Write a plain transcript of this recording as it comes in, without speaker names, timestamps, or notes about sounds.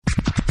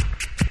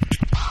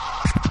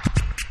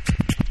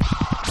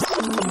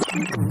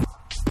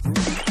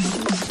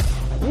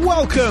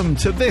Welcome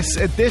to this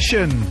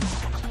edition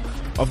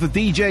of the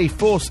DJ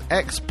Force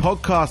X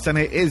podcast, and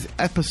it is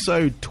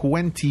episode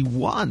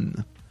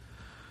 21.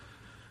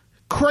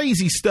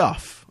 Crazy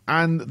stuff,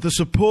 and the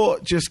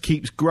support just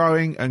keeps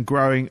growing and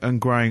growing and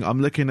growing.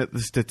 I'm looking at the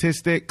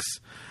statistics,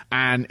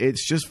 and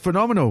it's just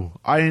phenomenal.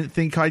 I didn't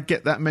think I'd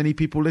get that many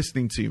people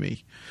listening to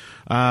me.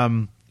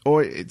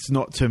 Or it's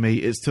not to me,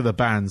 it's to the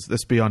bands,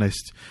 let's be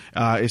honest.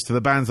 It's to the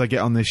bands I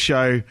get on this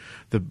show,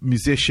 the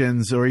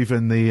musicians, or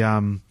even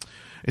the...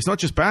 It's not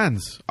just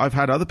bands. I've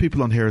had other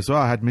people on here as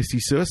well. I had Misty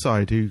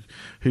Suicide,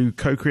 who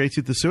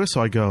co-created the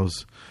Suicide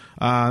Girls.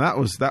 That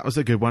was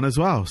a good one as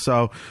well.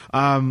 So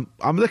I'm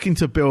looking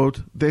to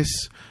build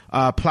this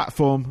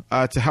platform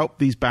to help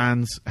these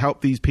bands,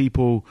 help these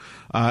people,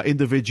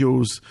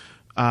 individuals,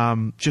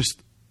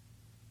 just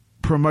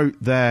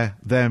promote their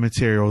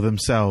material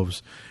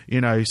themselves. You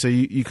know, so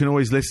you can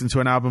always listen to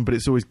an album, but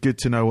it's always good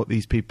to know what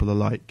these people are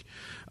like.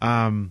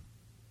 And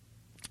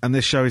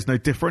this show is no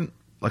different.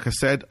 Like I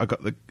said, I got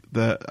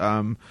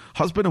the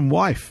husband and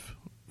wife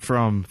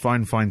from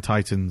Fine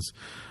Titans,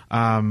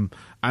 and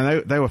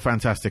they were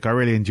fantastic. I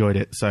really enjoyed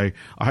it, so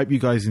I hope you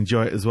guys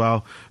enjoy it as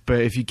well.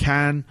 But if you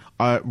can,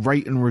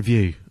 rate and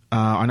review.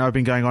 I know I've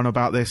been going on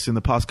about this in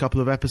the past couple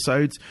of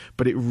episodes,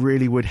 but it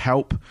really would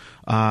help,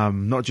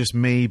 not just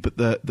me, but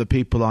the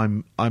people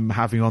I'm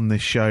having on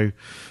this show.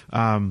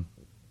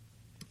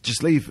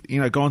 Just leave,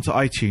 go onto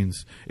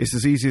iTunes. It's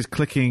as easy as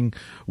clicking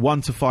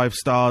 1 to 5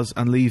 stars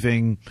and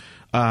leaving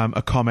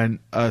a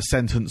comment, a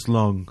sentence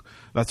long.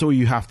 That's all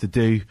you have to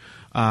do.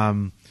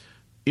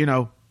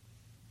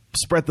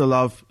 Spread the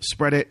love,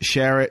 spread it,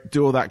 share it,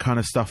 do all that kind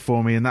of stuff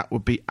for me, and that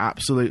would be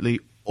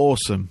absolutely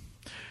awesome.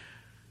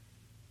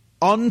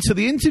 On to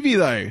the interview,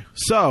 though.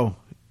 So,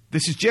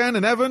 this is Jen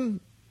and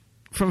Evan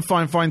from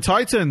Fine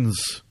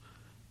Titans.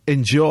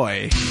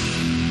 Enjoy.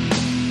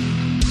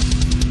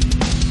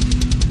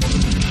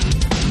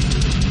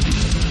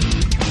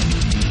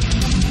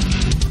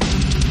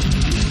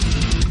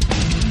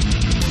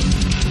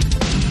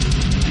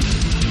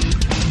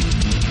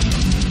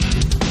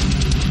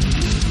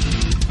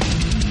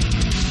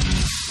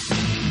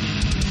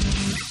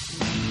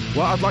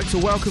 Well, I'd like to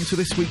welcome to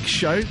this week's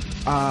show.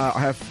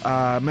 I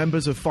have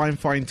members of Fine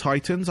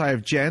Titans. I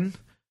have Jen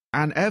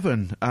and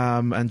Evan.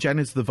 And Jen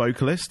is the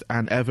vocalist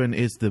and Evan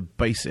is the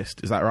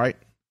bassist. Is that right?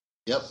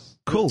 Yep.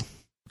 Cool.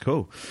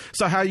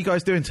 So how are you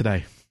guys doing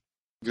today?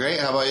 Great.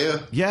 How about you?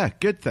 Yeah,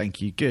 good. Thank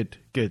you. Good.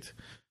 It's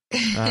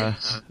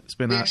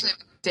been we actually have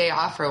a day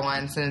off for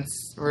once, and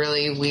it's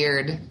really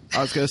weird.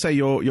 I was going to say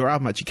your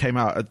album actually came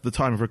out at the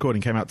time of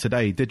recording, came out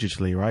today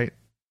digitally, right?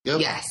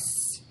 Yep. Yes.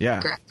 Yeah.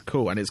 Correct.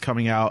 Cool. And it's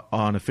coming out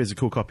on a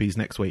physical copies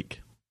next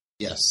week.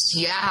 Yes.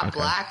 Yeah, Okay.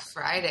 Black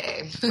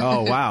Friday.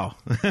 Oh, wow.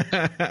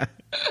 You're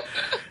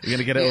going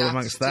to get it all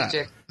amongst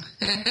strategic.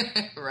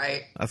 that.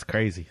 Right. That's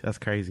crazy.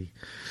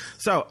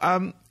 So,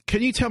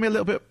 can you tell me a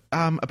little bit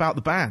about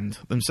the band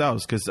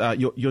themselves? Because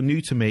you're new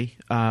to me.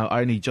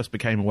 I only just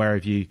became aware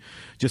of you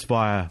just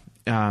via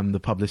the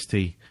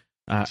publicity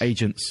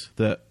agents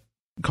that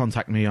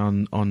contact me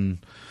on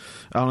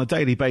a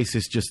daily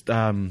basis, just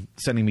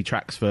sending me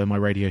tracks for my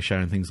radio show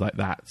and things like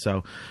that.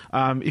 So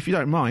if you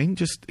don't mind,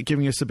 just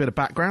giving us a bit of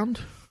background,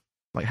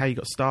 like how you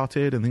got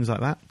started and things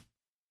like that.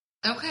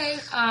 Okay.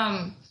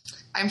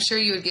 I'm sure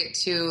you would get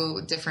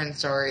 2 different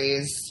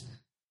stories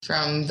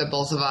from the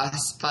both of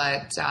us,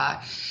 but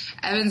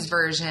Evan's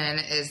version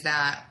is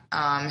that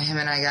him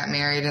and I got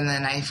married, and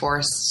then I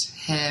forced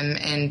him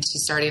into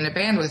starting a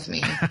band with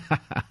me.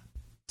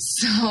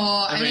 So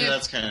I mean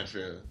that's kind of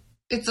true.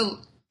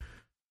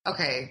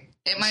 Okay.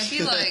 It might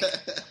be like,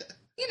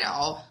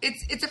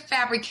 it's a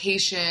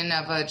fabrication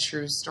of a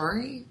true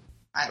story.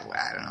 I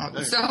don't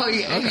know. So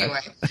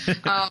anyway,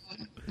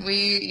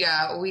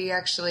 we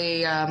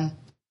actually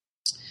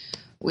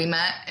we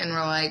met and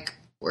we're like,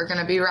 we're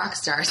gonna be rock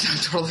stars. I'm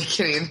totally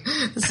kidding.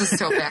 This is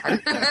so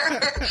bad.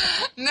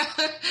 No,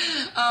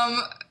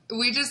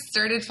 we just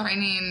started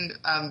finding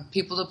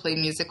people to play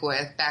music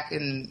with back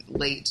in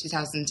late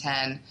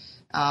 2010.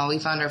 We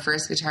found our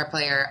first guitar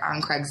player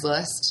on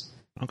Craigslist.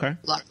 Okay.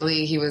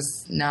 Luckily, he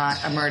was not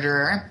a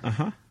murderer.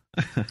 Uh-huh.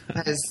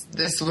 Because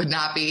this would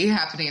not be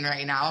happening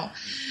right now.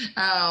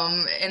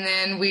 And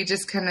then we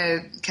just kind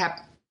of kept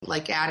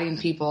adding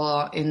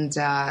people and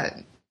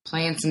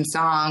playing some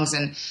songs,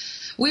 and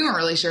we weren't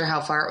really sure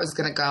how far it was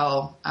going to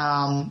go.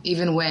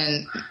 Even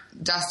when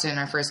Dustin,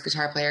 our first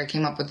guitar player,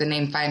 came up with the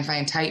name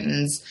Fine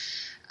Titans,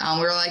 we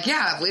were like,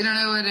 yeah, we don't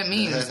know what it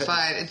means,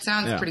 but it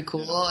sounds pretty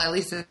cool. At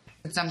least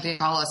it's something to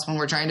call us when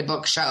we're trying to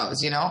book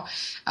shows,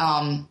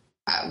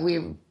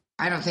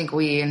 I don't think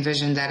we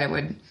envisioned that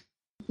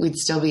we'd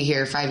still be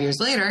here 5 years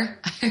later,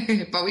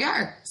 but we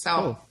are.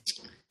 So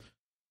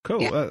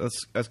cool. Yeah.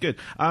 That's good.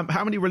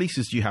 How many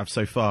releases do you have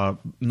so far,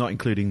 not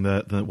including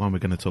the one we're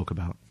going to talk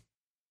about?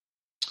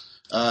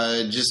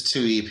 Just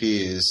 2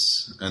 EPs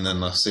and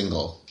then a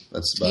single.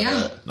 That's about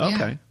it.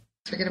 Okay. Yeah.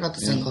 Forget about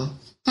the single.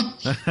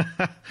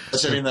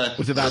 Which, I mean,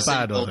 was it that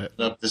bad? Was it?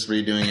 Up just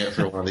redoing it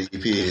for one of the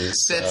EPs.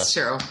 That's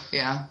true.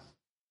 Yeah.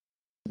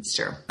 It's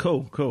true.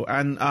 Cool.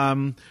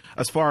 And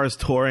as far as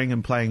touring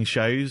and playing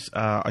shows,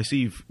 I see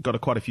you've got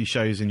quite a few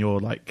shows in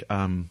your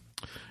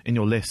in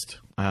your list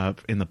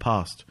in the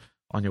past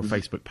on your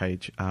Facebook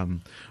page.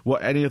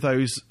 What any of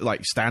those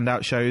like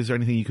standout shows or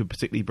anything you could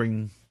particularly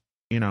bring?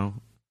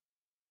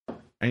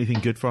 Anything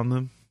good from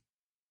them?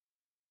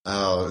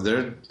 Oh,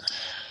 they're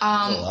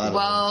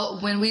well,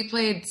 when we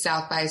played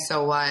South by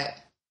So What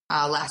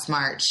last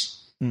March.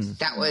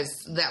 That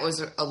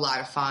was a lot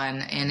of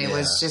fun, and it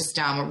was just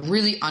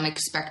really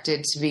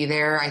unexpected to be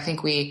there. I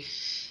think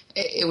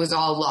it was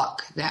all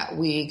luck that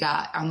we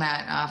got on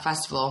that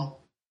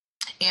festival,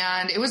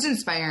 and it was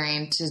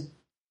inspiring to,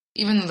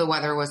 even though the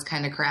weather was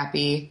kind of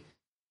crappy,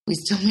 we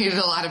still made it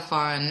a lot of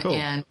fun. Cool.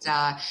 And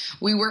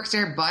we worked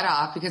our butt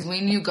off because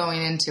we knew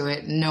going into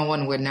it no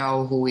one would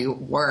know who we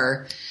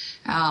were.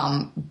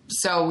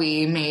 So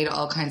we made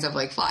all kinds of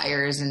like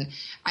flyers, and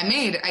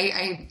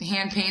I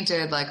hand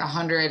painted like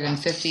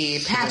 150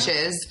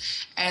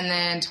 patches and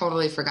then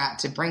totally forgot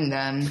to bring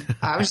them.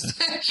 I was,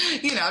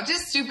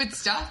 just stupid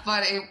stuff,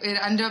 but it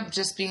ended up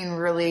just being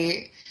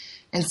really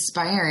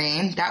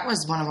inspiring. That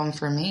was one of them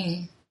for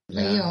me. For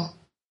you?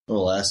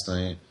 Well, last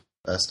night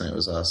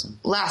was awesome.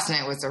 Last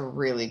night was a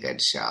really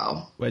good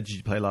show. Where did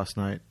you play last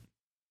night?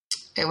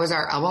 It was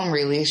our album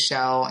release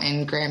show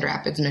in Grand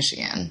Rapids,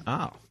 Michigan.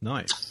 Oh,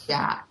 nice.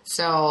 Yeah.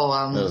 So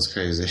that was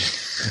crazy.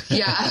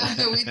 Yeah,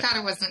 we thought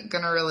it wasn't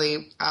going to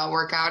really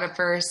work out at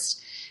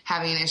first,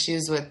 having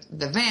issues with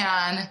the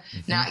van,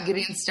 not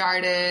getting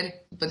started.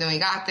 But then we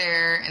got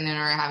there, and then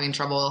we were having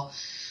trouble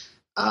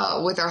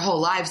with our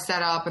whole live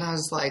setup. And I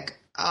was like,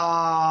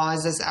 oh,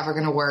 is this ever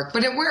going to work?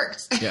 But it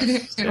worked.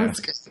 Yes. It was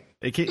good.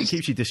 It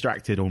keeps you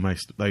distracted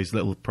almost, those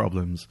little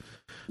problems.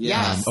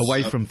 Yes.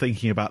 Away from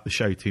thinking about the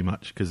show too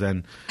much, because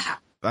then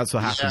that's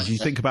what happens. You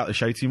think about the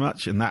show too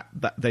much, and that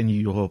then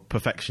you're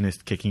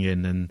perfectionist kicking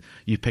in, and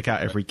you pick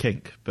out every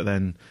kink. But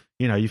then,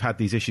 you've had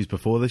these issues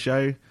before the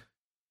show,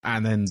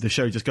 and then the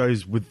show just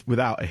goes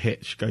without a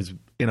hitch, goes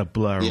in a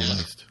blur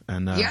almost.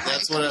 And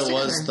that's what it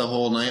was the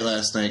whole night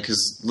last night,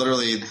 because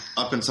literally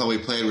up until we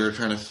played, we were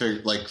trying to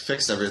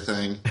fix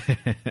everything,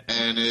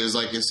 and it was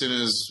like as soon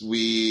as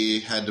we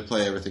had to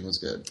play, everything was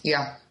good.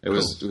 Yeah, it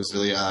was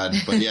really odd,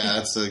 but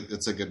yeah,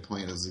 it's a good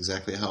point. That's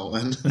exactly how it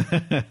went.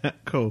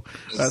 Cool,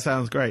 that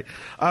sounds great.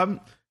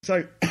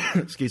 So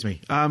excuse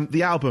me.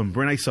 The album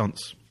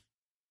Renaissance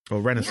or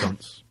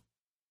Renaissance. Yeah.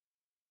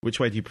 Which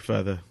way do you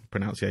prefer the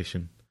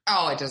pronunciation?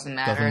 Oh, it doesn't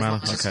matter.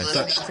 Okay.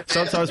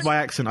 Sometimes my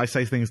accent, I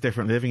say things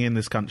different. Living in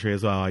this country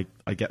as well,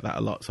 I get that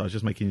a lot. So I was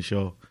just making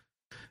sure.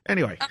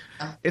 Anyway,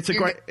 it's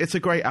a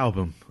great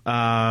album.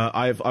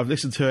 I've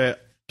listened to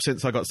it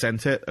since I got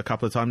sent it a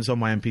couple of times on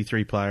my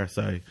MP3 player.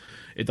 So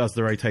it does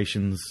the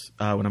rotations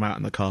when I'm out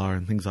in the car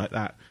and things like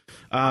that.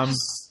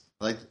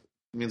 It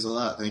means a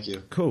lot. Thank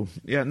you. Cool.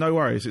 Yeah, no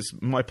worries. It's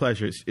my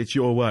pleasure. It's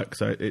your work,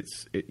 so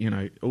it's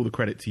all the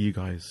credit to you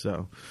guys.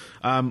 So,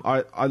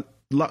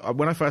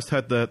 when I first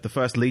heard the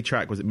first lead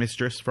track, was it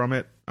Mistress from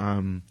it?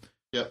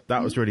 Yep.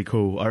 That was really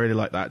cool. I really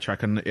like that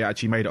track, and it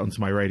actually made it onto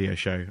my radio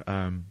show.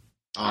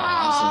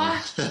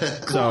 Awesome.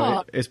 Cool.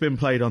 So it's been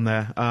played on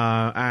there.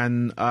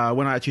 And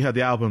when I actually heard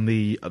the album,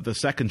 the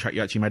second track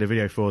you actually made a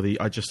video for, the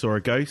I Just Saw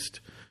a Ghost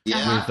with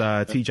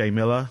TJ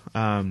Miller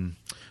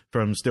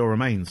from Still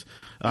Remains.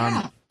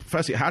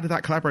 Firstly, how did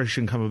that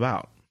collaboration come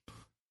about?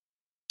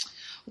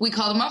 We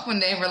called him up one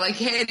day and we're like,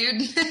 hey,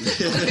 dude,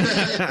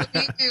 what do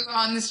you do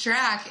on this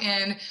track?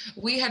 And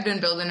we had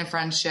been building a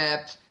friendship.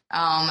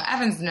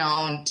 Evan's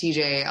known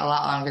TJ a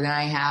lot longer than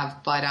I have,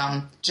 but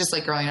just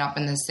like growing up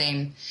in the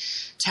same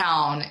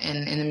town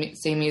and in the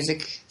same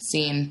music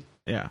scene.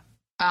 Yeah.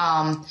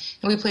 And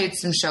we played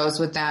some shows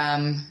with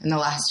them in the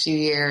last few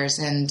years.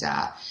 And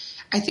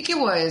I think it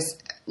was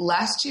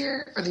last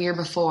year or the year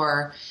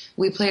before,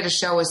 we played a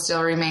show with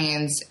Still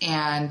Remains,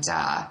 and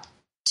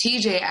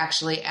TJ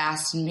actually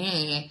asked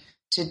me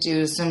to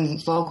do some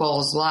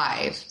vocals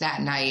live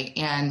that night.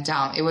 And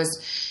it was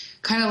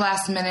kind of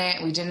last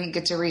minute. We didn't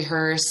get to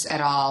rehearse at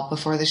all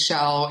before the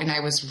show, and I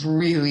was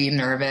really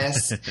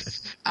nervous.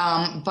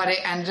 But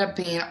it ended up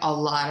being a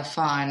lot of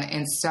fun.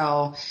 And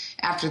so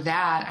after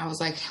that, I was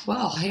like,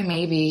 well, hey,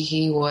 maybe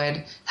he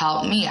would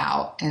help me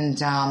out. And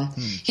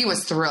he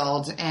was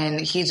thrilled, and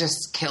he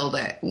just killed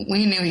it.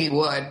 We knew he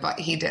would, but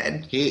he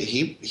did.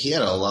 He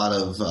had a lot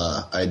of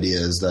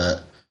ideas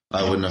that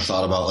I wouldn't have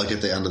thought about, like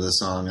at the end of the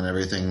song and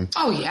everything.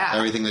 Oh, yeah.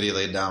 Everything that he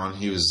laid down,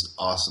 he was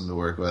awesome to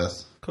work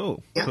with.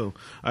 Cool, yeah. Cool.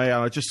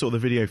 I just saw the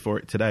video for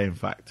it today, in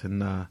fact,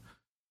 and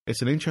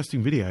it's an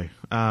interesting video.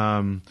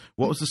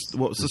 What was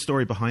the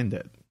story behind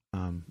it?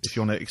 If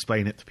you want to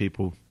explain it to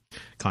people,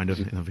 kind of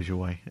in a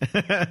visual way.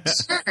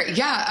 Sure.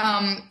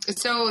 Yeah.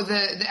 So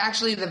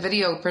the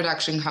video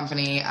production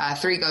company,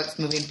 Three Goats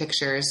Moving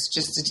Pictures,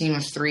 just a team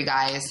of three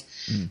guys,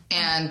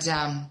 and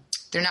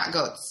they're not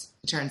goats.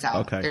 It turns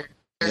out. Okay. They're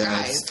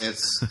guys.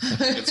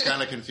 It's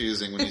kind of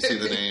confusing when you see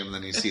the name and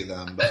then you see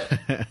them. But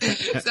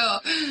so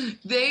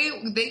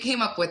they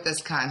came up with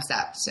this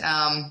concept.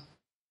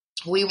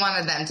 We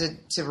wanted them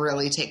to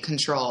really take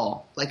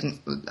control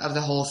of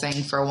the whole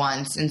thing for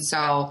once, and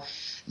so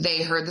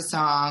they heard the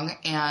song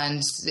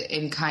and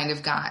kind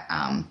of got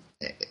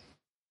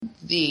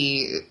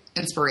the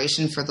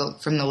inspiration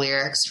from the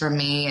lyrics from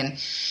me,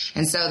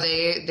 and so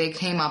they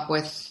came up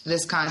with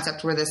this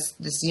concept where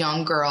this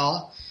young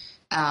girl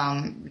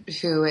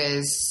who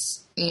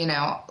is, you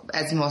know,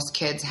 as most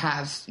kids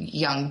have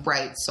young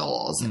bright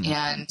souls,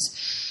 and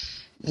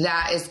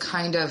that is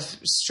kind of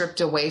stripped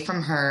away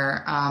from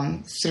her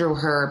through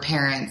her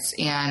parents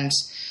and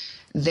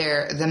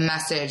the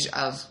message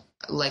of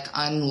like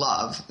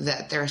unlove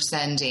that they're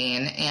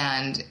sending,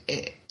 and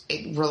it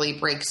really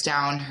breaks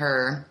down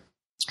her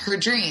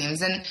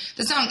dreams. And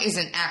the song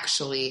isn't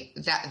actually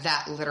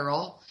that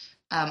literal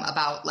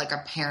about like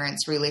a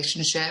parent's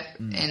relationship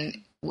and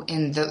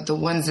in the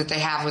ones that they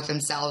have with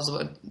themselves,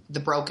 with the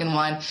broken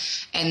one,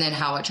 and then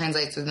how it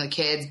translates in the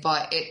kids.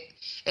 But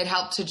it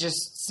helped to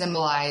just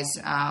symbolize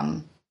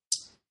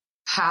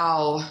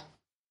how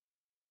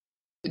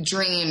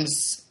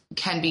dreams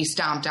can be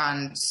stomped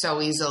on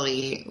so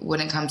easily when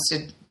it comes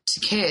to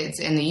kids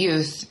and the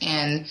youth,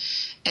 and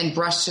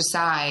brushed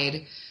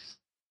aside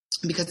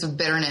because of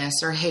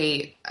bitterness or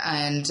hate.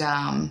 And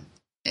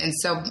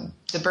so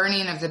the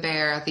burning of the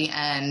bear at the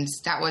end,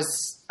 that was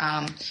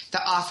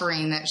the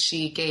offering that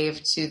she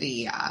gave to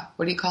the,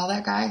 what do you call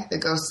that guy? The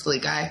ghostly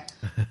guy.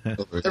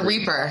 The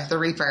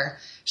Reaper.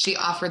 She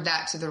offered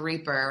that to the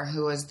Reaper,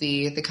 who was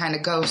the kind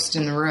of ghost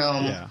in the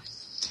room. Yeah.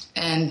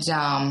 And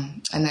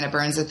then it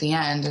burns at the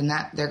end, and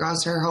there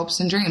goes her hopes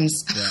and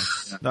dreams.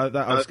 Yeah. No,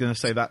 I was going to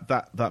say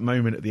that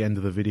moment at the end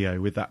of the video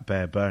with that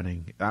bear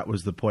burning, that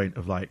was the point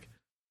of like,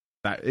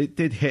 that it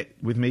did hit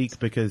with me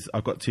because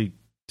I've got two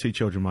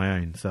children of my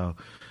own. So,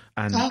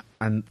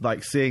 and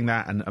like seeing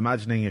that and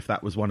imagining if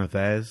that was one of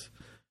theirs,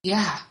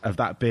 of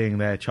that being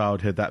their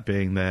childhood, that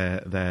being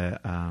their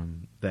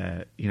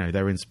you know,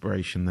 their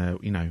inspiration,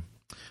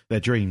 their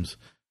dreams.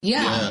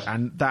 Yeah.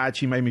 And that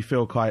actually made me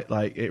feel quite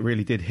like it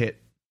really did hit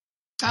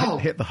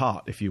the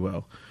heart, if you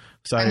will.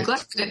 So I'm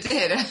glad that it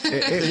did.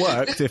 it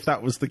worked if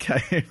that was the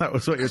case, if that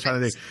was what you were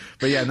trying to do.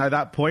 But yeah, no,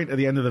 that point at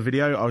the end of the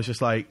video, I was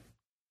just like,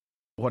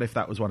 what if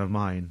that was one of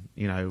mine?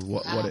 You know,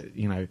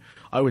 you know,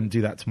 I wouldn't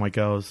do that to my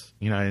girls,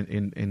 you know,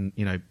 in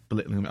you know,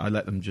 belittling them. I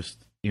let them just,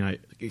 you know,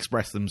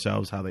 express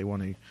themselves how they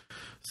want to.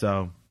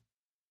 So,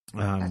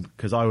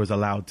 because I was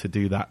allowed to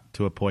do that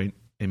to a point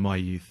in my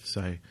youth.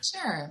 So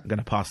sure, I'm going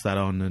to pass that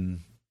on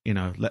and, you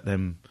know, let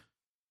them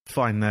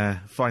find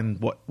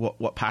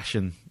what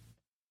passion.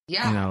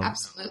 Yeah, you know,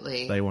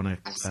 absolutely. They want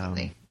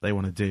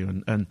to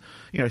do and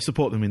you know,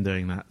 support them in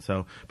doing that.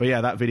 So, but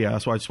yeah, that video,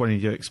 that's why I just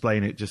wanted you to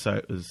explain it, just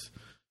so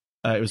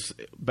it was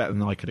better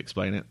than I could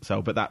explain it.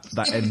 So, but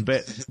that end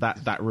bit,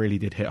 that really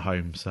did hit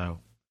home. So,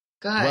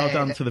 good. Well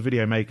done to the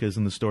video makers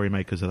and the story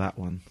makers of that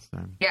one. So.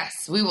 Yes,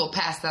 we will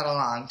pass that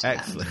along to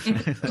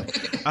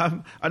excellent.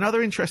 them.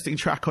 Another interesting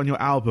track on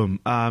your album,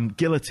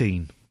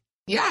 Guillotine.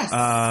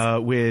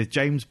 Yes. With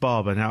James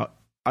Barber. Now,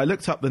 I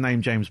looked up the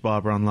name James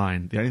Barber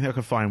online. The only thing I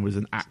could find was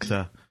an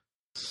actor,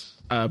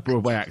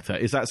 Broadway actor.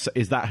 Is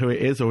that who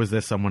it is, or is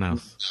there someone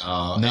else?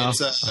 No,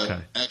 it's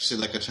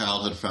actually like a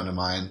childhood friend of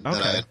mine that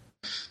I had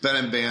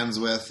been in bands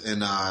with,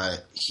 and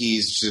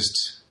he's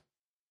just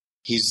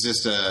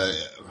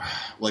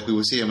like we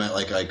would see him at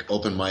like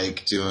open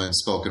mic doing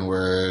spoken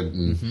word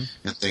and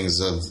things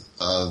of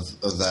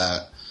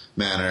that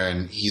manner,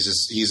 and he's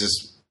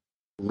just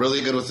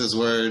really good with his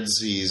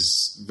words.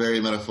 He's very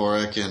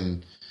metaphoric,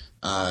 and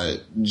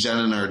Jen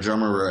and our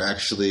drummer were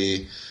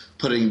actually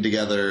putting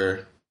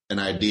together an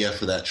idea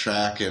for that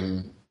track,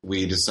 and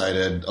we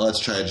decided, let's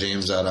try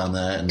James out on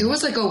that. And it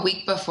was like a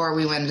week before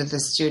we went to the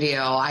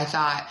studio. I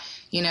thought,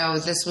 you know,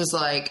 this was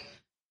like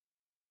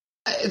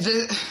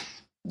the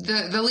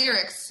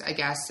lyrics, I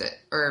guess,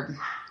 or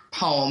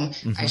poem,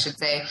 I should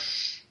say.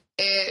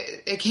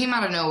 It came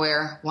out of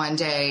nowhere one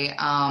day.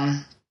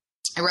 I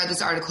read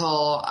this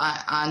article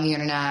on the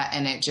internet,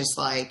 and it just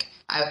like,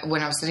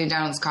 when I was sitting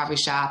down in this coffee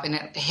shop, and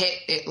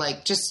it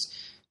like just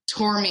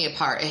tore me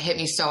apart. It hit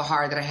me so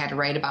hard that I had to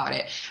write about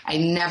it. I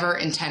never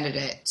intended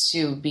it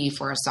to be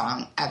for a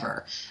song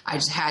ever. I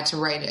just had to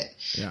write it.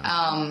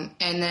 Yeah.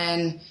 And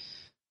then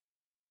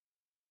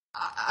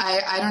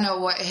I don't know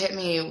what hit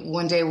me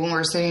one day when we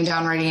were sitting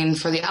down writing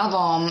for the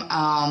album.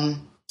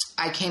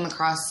 I came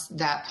across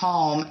that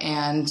poem,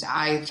 and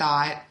I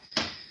thought,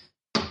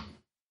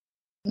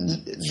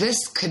 this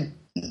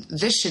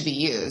should be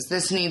used.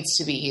 This needs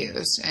to be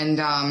used. And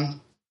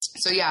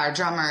so yeah, our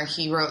drummer,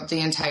 he wrote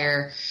the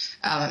entire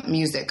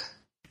music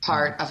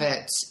part of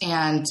it,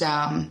 and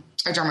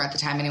our drummer at the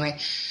time anyway.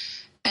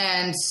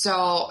 And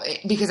so,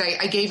 because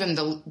I gave him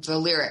the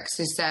lyrics,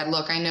 he said,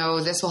 look, I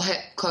know this will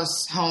hit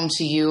close home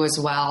to you as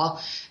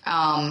well.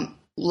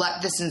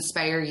 Let this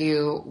inspire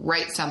you,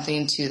 write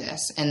something to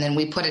this. And then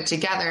we put it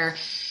together.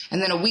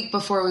 And then a week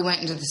before we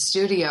went into the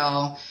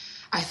studio,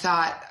 I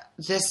thought,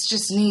 this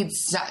just needs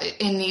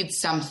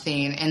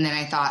something. And then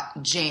I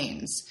thought,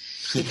 James,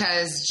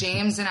 because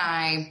James and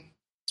I,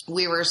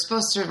 we were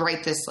supposed to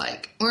write this,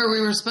 we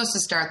were supposed to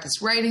start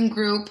this writing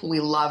group. We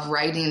love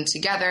writing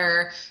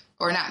together,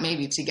 or not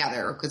maybe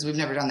together, because we've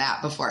never done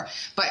that before.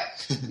 But,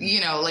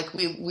 like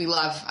we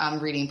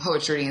love reading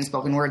poetry and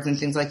spoken words and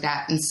things like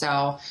that. And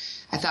so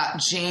I thought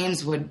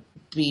James would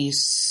be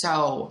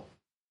so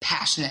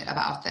passionate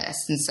about this.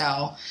 And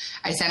so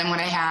I sent him what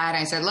I had.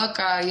 I said, look,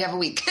 you have a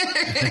week.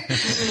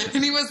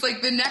 And he was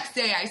like, the next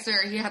day, I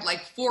swear, he had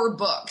like 4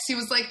 books. He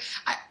was like,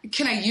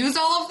 can I use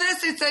all of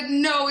this? I said,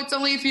 no, it's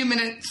only a few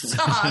minutes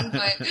song,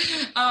 but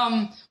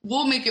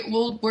we'll make it,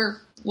 we'll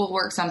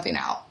work something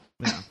out.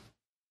 Yeah.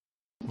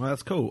 Well,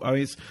 that's cool. I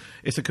mean,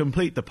 it's a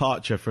complete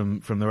departure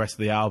from the rest of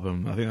the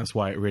album. I think that's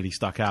why it really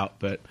stuck out.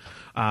 But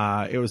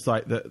it was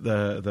like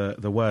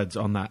the words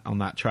on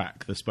that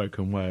track, the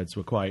spoken words,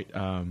 were quite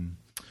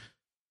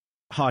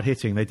hard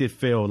hitting. They did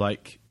feel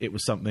like it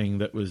was something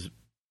that was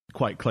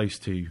quite close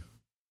to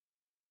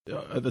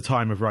at the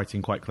time of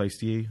writing, quite close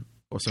to you,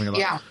 or something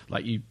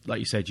like you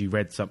said, you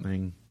read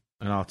something,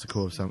 an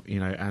article or something,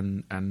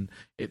 and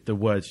the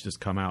words just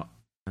come out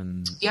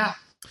and yeah.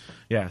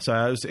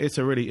 So it's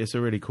a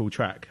really cool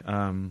track.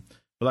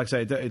 But like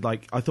I say,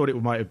 I thought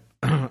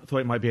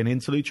it might be an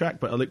interlude track,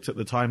 but I looked at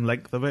the time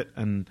length of it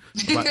and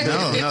was like,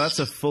 no, that's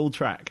a full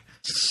track.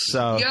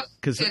 So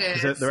because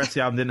the rest of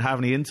the album didn't have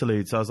any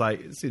interludes, so I was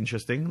like, it's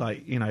interesting,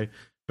 but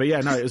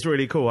yeah, no, it was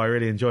really cool. I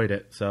really enjoyed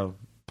it. So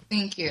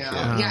thank you.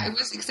 Yeah, it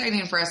was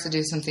exciting for us to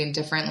do something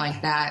different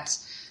like that.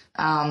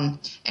 And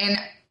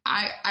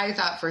I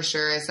thought for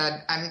sure, I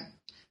said,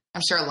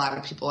 I'm sure a lot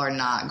of people are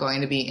not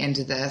going to be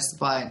into this,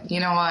 but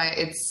you know what?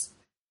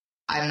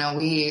 I don't know.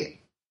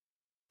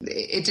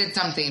 It did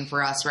something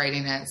for us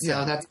writing it.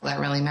 So that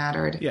really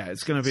mattered. Yeah.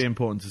 It's going to be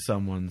important to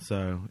someone.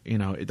 So,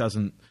 it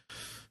doesn't,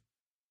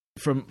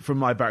 from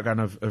my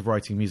background of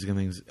writing music and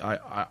things,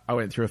 I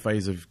went through a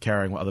phase of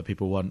caring what other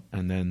people want.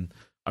 And then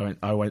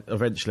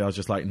eventually I was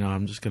just like, no,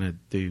 I'm just going to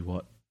do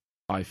what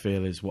I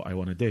feel is what I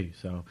want to do.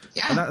 So,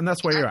 and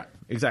that's where you're at.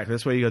 Exactly.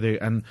 That's where you got to do.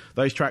 And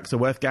those tracks are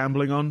worth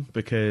gambling on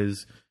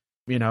because,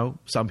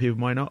 some people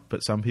might not,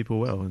 but some people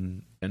will.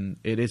 And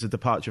it is a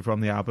departure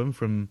from the album,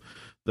 from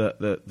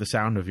the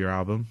sound of your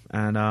album.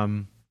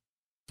 And,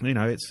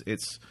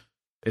 it's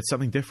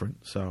something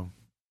different. So,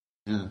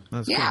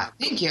 that's cool.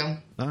 Thank you.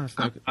 I'm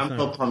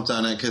so pumped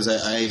on it because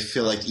I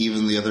feel like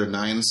even the other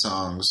 9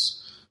 songs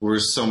were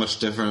so much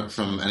different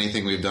from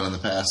anything we've done in the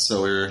past.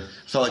 So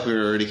felt like we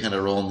were already kind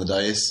of rolling the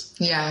dice.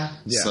 Yeah.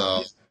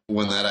 So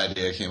when that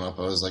idea came up,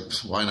 I was like,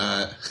 why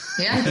not?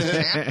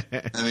 Yeah.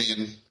 I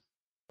mean,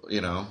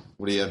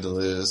 what do you have to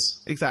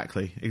lose?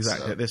 Exactly.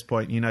 So. At this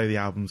point, the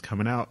album's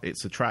coming out.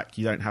 It's a track.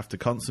 You don't have to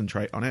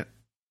concentrate on it.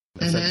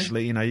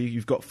 Essentially,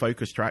 you've got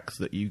focus tracks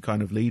that you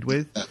kind of lead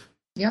with.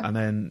 Yeah. And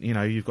then,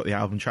 you've got the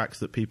album tracks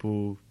that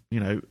people,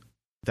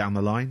 down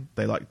the line,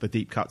 they like the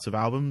deep cuts of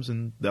albums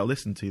and they'll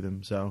listen to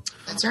them. So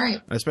that's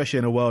right. Especially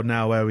in a world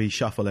now where we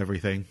shuffle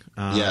everything.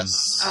 Yes.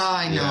 Oh,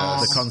 I know.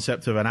 Yes. The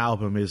concept of an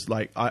album is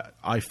like,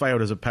 I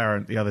failed as a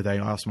parent the other day.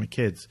 I asked my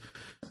kids,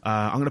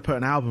 I'm going to put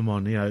an album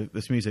on,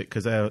 this music,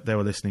 because they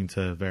were listening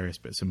to various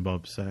bits and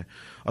bobs. So I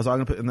was like,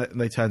 I'm going to put,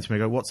 and they turned to me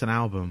and go, what's an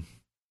album?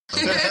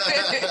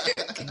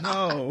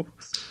 No,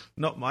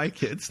 not my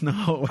kids.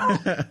 No.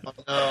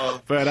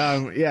 No. But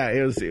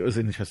it was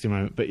an interesting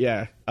moment. But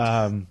yeah,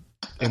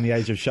 in the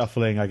age of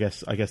shuffling, I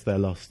guess they're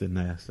lost in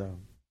there. So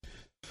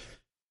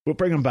we'll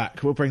bring them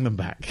back.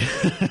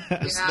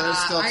 There's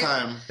still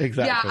time.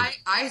 Exactly. Yeah,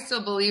 I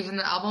still believe in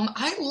the album.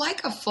 I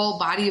like a full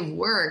body of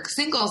work.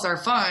 Singles are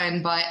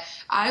fun, but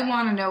I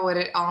want to know what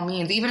it all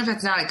means. Even if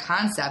it's not a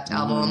concept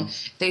album,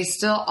 they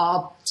still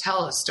all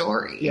tell a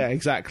story. Yeah,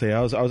 exactly.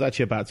 I was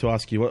actually about to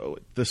ask you what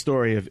the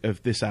story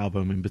of this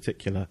album in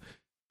particular.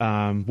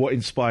 What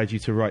inspired you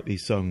to write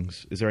these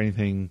songs? Is there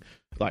anything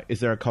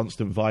is there a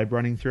constant vibe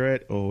running through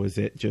it, or is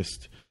it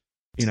just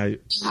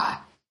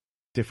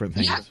different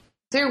things? Yeah.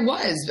 There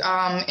was,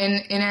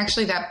 and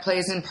actually that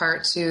plays in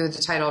part to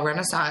the title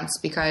Renaissance,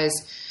 because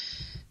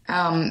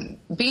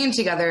being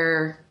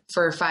together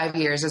for 5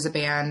 years as a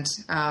band,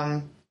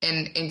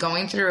 and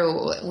going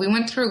through, we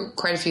went through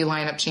quite a few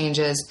lineup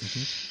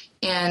changes,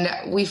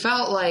 and we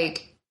felt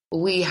like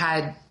we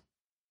had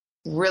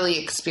really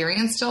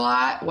experienced a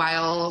lot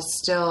while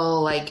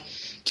still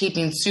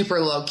keeping super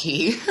low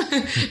key.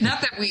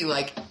 Not that we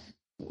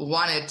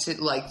wanted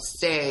to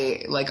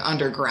stay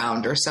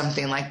underground or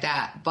something like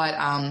that, but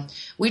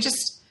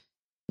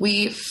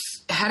we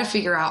had to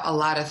figure out a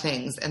lot of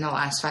things in the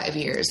last 5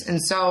 years. And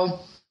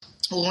so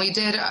when we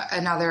did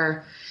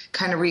another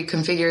kind of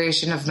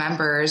reconfiguration of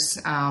members,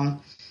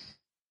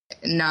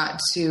 not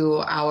to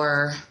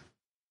our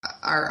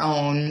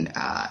own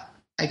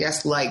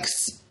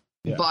likes,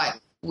 but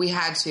we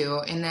had to.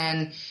 And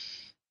then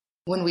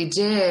when we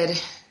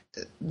did,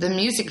 the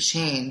music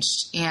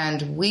changed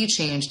and we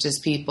changed as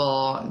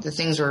people. The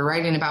things we were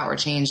writing about were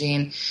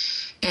changing.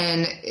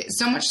 And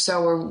so much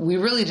so we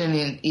really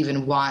didn't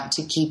even want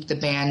to keep the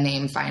band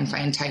name Fine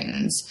Fine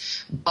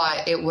Titans,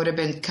 but it would have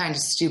been kind of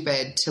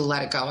stupid to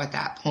let it go at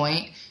that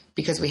point,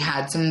 because we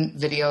had some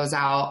videos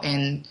out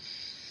and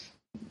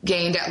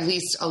gained at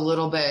least a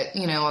little bit,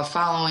 a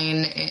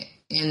following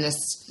in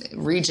this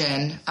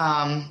region.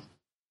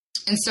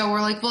 And so we're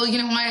like, well, you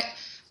know what?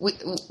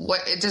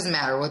 it doesn't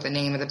matter what the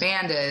name of the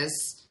band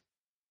is.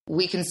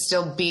 We can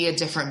still be a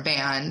different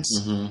band,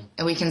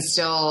 and we can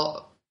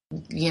still,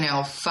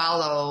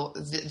 follow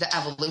the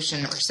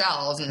evolution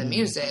ourselves and the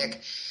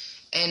music.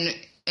 And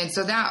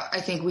so that I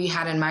think we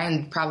had in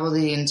mind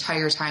probably the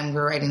entire time we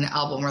were writing the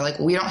album. We're like,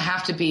 we don't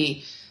have to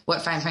be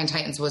what Fine Fine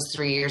Titans was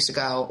 3 years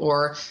ago,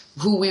 or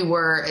who we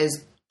were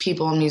as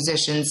people and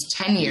musicians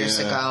 10 years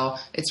ago.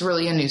 It's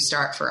really a new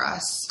start for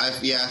us. I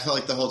felt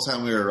like the whole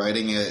time we were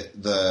writing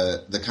it,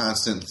 the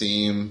constant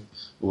theme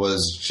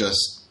was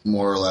just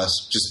more or less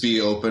just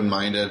be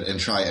open-minded and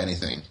try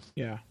anything.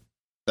 Yeah.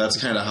 That's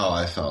kind of how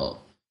I felt.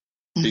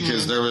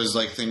 Because there was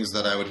like things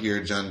that I would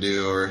hear Jen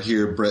do or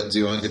hear Britt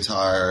do on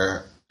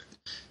guitar,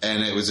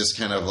 and it was just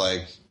kind of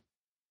like,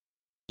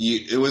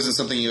 it wasn't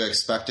something you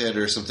expected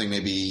or something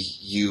maybe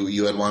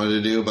you had wanted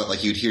to do, but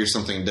like you'd hear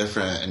something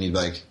different and you'd be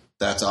like,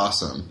 that's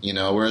awesome,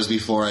 whereas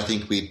before I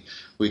think we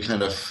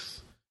kind of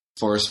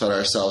force-fed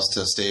ourselves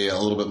to stay a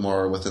little bit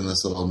more within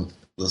this little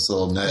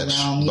niche,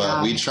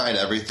 but we tried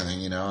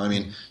everything, I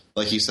mean,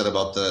 like you said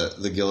about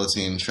the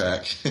guillotine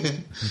track,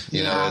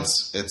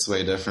 it's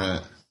way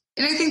different.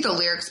 And I think the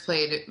lyrics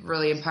played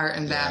really a part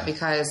in that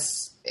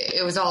because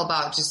it was all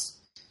about just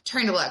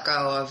trying to let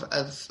go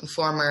of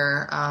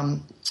former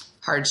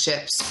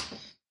hardships,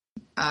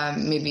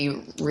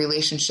 maybe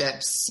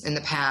relationships in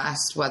the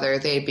past, whether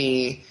they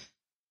be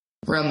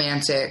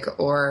romantic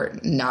or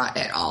not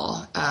at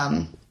all,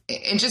 and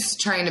just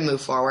trying to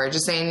move forward,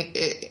 just saying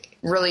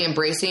really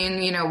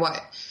embracing,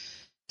 what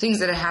things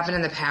that have happened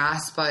in the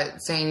past,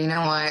 but saying, you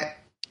know what,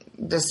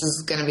 this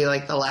is going to be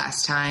like the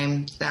last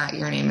time that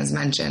your name is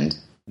mentioned.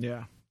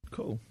 Yeah.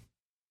 Cool.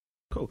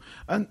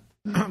 And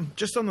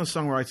just on the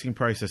songwriting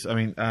process, I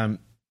mean,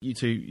 you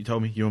two, you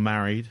told me you were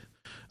married,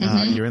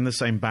 you're in the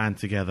same band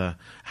together.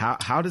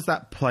 How does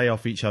that play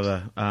off each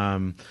other?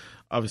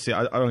 Obviously,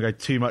 I don't go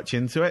too much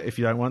into it if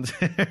you don't want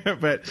to,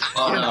 but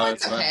no,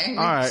 it's okay.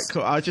 All right,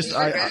 cool.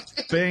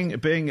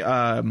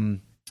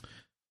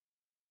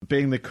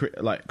 Being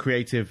the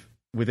creative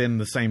within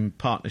the same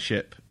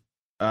partnership,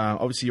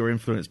 obviously you're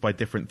influenced by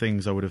different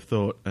things, I would have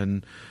thought.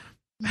 And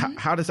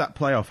how does that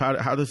play off?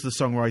 How does the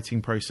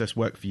songwriting process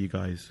work for you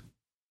guys?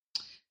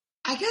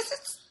 I guess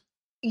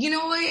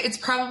it's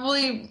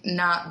probably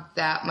not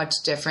that much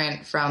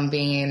different from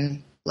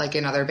being like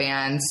in other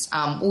bands.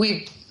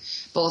 We've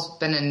both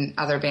been in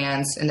other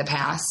bands in the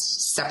past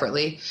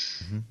separately.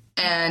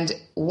 And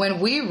when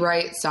we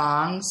write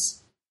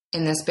songs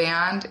in this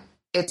band,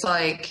 it's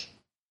like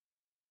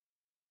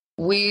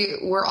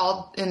we're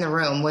all in the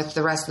room with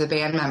the rest of the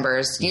band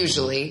members,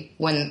 usually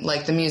when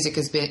like the music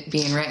is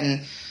being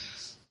written.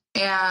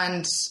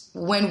 And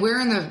when we're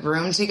in the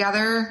room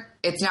together,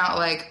 it's not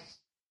like,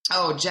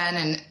 oh, Jen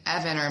and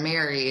Evan are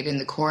married in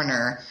the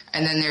corner,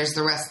 and then there's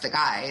the rest of the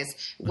guys.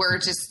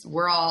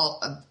 We're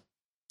all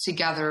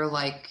together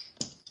like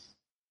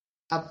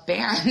a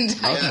band.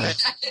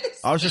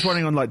 I was just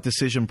wondering on like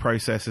decision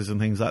processes and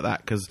things like that,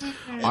 because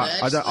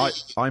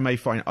I may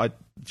find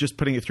just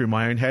putting it through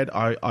my own head,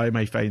 I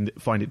may find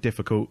it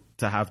difficult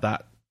to have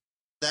that.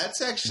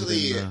 That's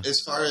actually, as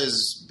far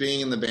as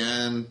being in the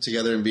band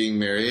together and being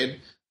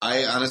married,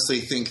 I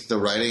honestly think the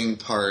writing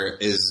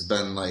part has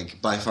been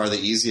like by far the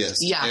easiest.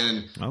 Yeah.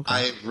 And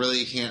I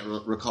really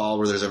can't recall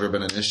where there's ever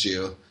been an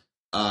issue,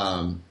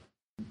 both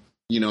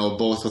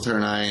with her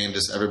and I and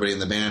just everybody in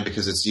the band,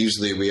 because it's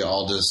usually we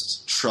all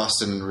just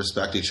trust and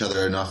respect each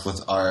other enough with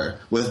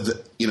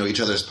each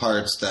other's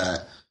parts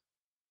that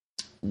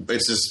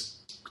it's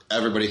just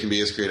everybody can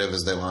be as creative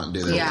as they want and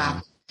do their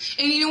thing.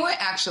 And you know what?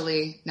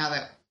 Actually, now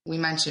that we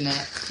mention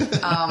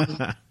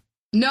it,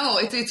 no,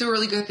 it's a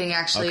really good thing,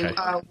 actually. Okay.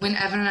 When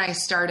Evan and I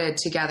started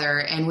together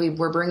and we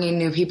were bringing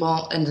new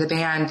people into the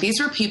band,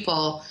 these were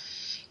people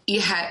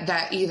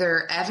that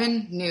either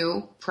Evan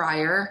knew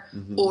prior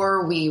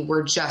or we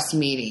were just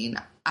meeting.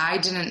 I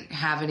didn't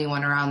have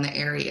anyone around the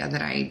area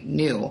that I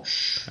knew. Okay.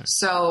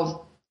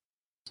 So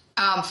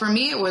for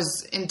me, it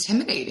was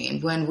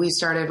intimidating when we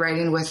started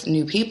writing with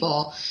new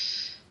people,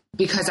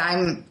 because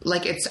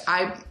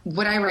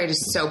what I write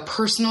is so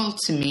personal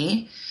to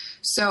me.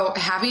 So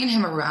having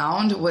him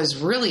around was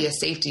really a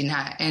safety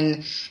net,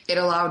 and it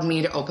allowed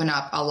me to open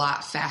up a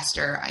lot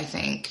faster, I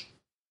think.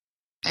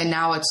 And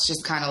now it's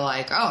just kind of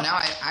like, oh, now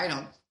I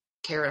don't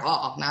care at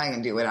all. Now I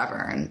can do whatever,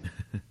 and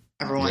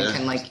everyone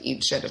can like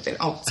eat shit if they.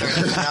 Oh, sorry.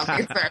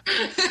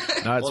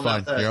 No, it's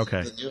fine. You're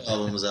okay. The new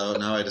album was out.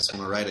 Now I just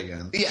want to write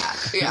again. Yeah.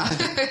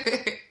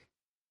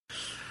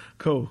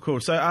 Cool.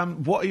 So,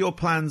 what are your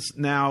plans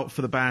now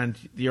for the band?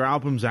 Your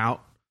album's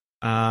out.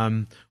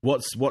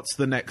 What's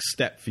the next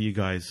step for you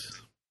guys?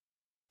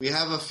 We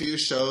have a few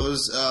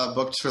shows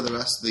booked for the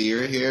rest of the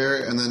year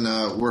here, and then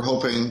we're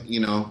hoping,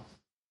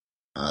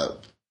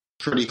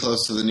 pretty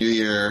close to the new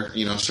year,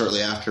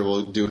 shortly after,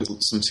 we'll do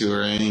some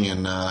touring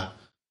and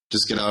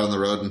just get out on the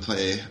road and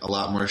play a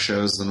lot more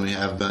shows than we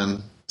have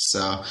been.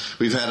 So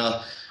we had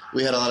a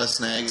lot of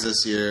snags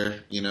this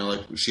year,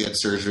 like she had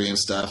surgery and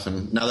stuff,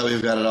 and now that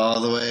we've got it all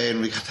the way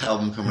and we got the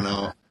album coming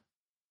out,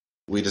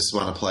 we just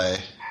want to play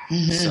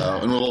So,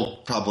 and we'll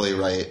probably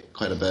write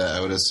quite a bit, I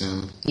would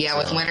assume. Yeah,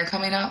 with winter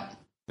coming up,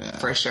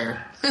 for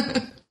sure.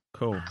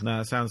 Cool. No,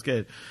 that sounds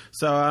good.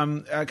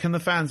 So, can the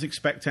fans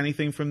expect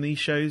anything from these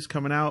shows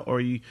coming out, or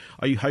are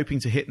you hoping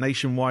to hit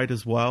nationwide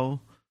as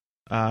well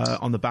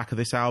on the back of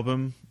this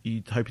album? Are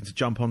you hoping to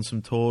jump on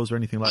some tours or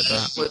anything like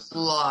that? Would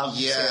love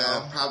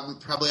to.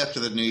 Probably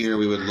after the new year,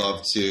 we would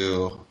love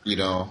to.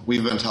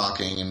 We've been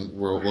talking, and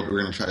we're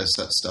going to try to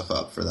set stuff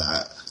up for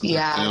that.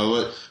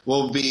 Yeah.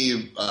 We'll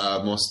be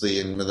mostly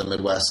in the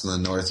Midwest and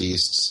the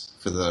Northeast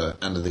for the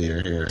end of the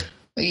year here.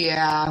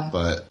 Yeah.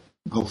 But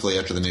hopefully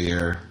after the new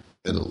year,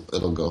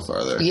 it'll go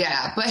farther.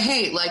 Yeah, but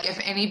hey, like if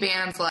any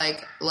bands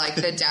like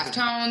the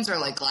Deftones or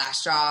like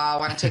Glassjaw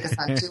want to take us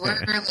on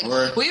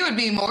tour, we would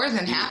be more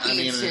than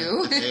happy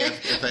to.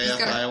 If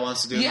AFI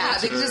wants to do they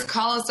can just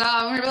call us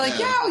up and we'll be like,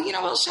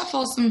 we'll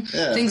shuffle some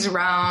things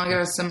around, give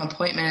us some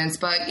appointments,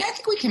 but I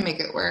think we can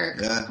make it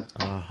work. Yeah.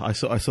 I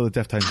saw the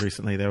Deftones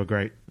recently. They were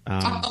great.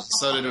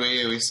 So did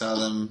we. We saw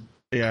them.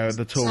 Yeah,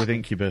 the tour with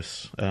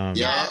Incubus.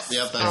 That's the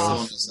one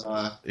we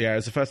saw. Yeah,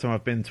 it's the first time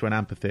I've been to an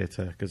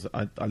amphitheater because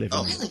I live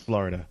in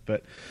Florida,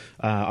 but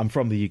I'm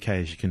from the UK,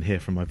 as you can hear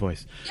from my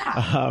voice.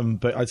 Yeah.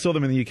 But I saw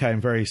them in the UK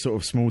in very sort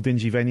of small,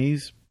 dingy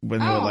venues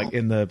when they were like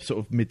in the sort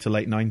of mid to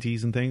late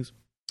 90s and things.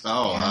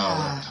 Oh,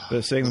 wow.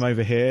 But seeing them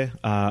over here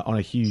on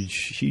a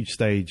huge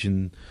stage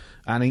and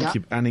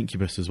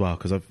Incubus as well,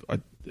 because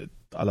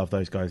I love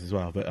those guys as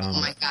well. But oh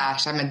my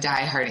gosh, I'm a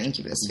diehard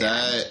Incubus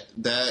fan.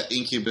 That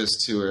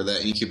Incubus tour,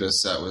 that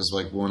Incubus set was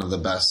like one of the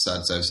best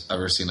sets I've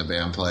ever seen a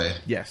band play.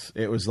 Yes,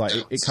 it was like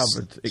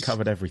it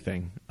covered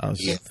everything.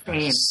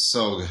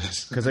 So good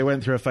because they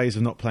went through a phase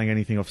of not playing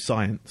anything off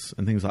Science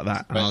and things like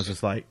that, and I was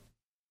just like,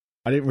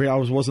 I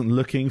wasn't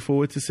looking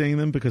forward to seeing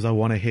them because I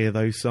want to hear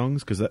those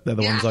songs because they're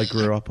the ones I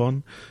grew up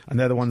on, and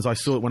they're the ones I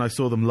saw when I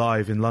saw them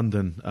live in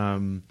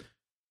London.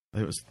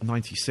 It was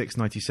 96,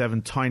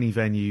 97, tiny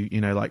venue,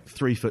 like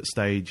 3-foot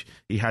stage.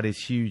 He had his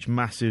huge,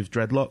 massive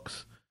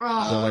dreadlocks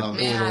that went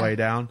all the way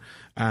down.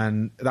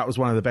 And that was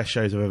one of the best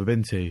shows I've ever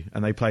been to.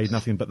 And they played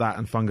nothing but that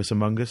and Fungus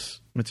Among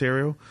Us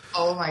material.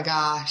 Oh my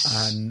gosh.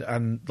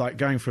 And like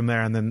going from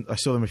there, and then I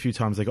saw them a few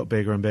times, they got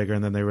bigger and bigger,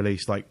 and then they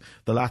released like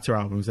the latter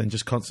albums, then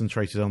just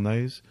concentrated on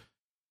those.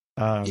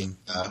 But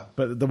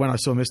when I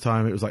saw them this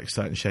time, it was like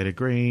Certain Shade of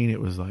Green.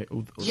 It was like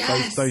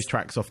those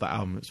tracks off that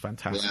album. It's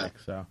fantastic.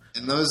 So,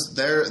 and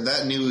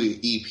that new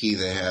EP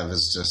they have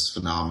is just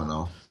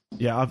phenomenal.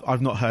 Yeah,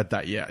 I've not heard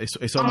that yet.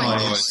 It's on my.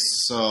 Oh,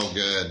 it's so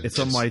good. It's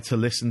on my to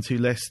listen to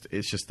list.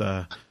 It's just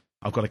I've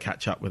got to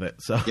catch up with it.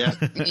 So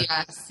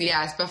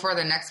yes, before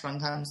the next one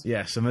comes.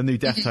 Yes, and the new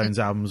Deftones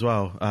album as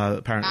well.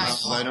 Apparently,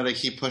 I know they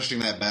keep pushing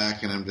that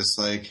back, and I'm just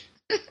like.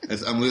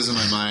 I'm losing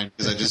my mind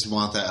because I just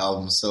want that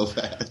album so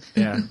bad.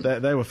 Yeah,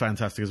 they were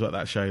fantastic as well,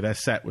 that show. Their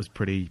set was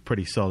pretty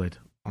solid.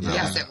 On that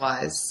yes, it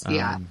was.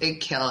 They'd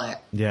kill it.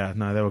 Yeah,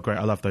 no, they were great.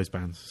 I love those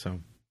bands. So,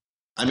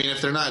 I mean,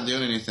 if they're not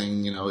doing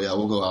anything,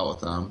 we'll go out with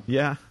them.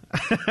 Yeah.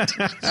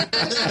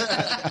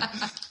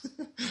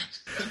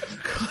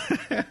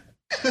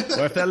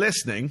 Well, if they're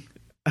listening,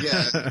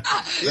 then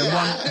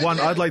one,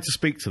 I'd like to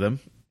speak to them.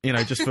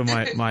 Just for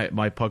my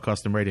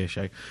podcast and radio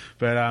show.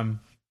 But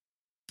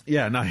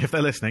if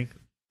they're listening.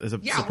 There's a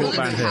support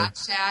band here.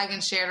 Hashtag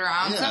and share it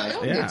around. So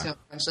it'll get to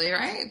eventually,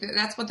 right?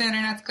 That's what the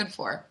internet's good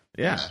for.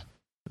 Yeah.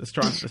 Let's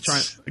try.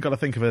 We've got to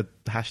think of a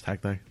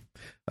hashtag though.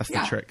 That's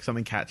the trick.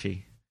 Something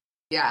catchy.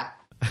 Yeah.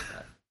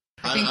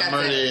 I think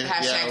that's it.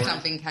 Hashtag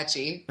something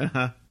catchy.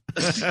 Uh-huh.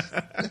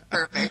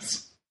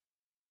 Perfect.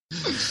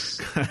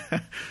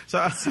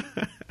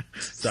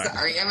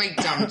 Sorry, I'm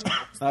dumb.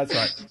 That's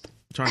right. I'm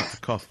trying not to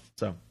cough.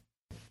 So,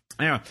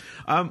 anyway,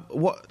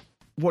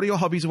 what are your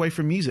hobbies away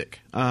from music?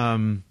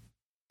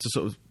 To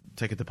sort of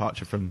take a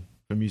departure from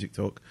music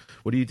talk,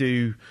 what do you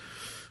do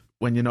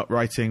when you're not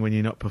writing, when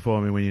you're not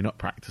performing, when you're not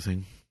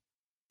practicing?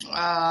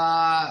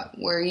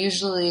 We're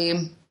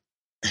usually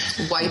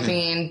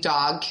wiping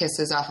dog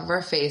kisses off of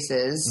our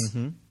faces,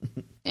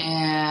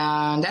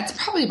 and that's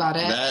probably about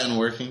it. That and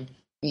working.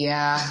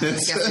 Yeah, I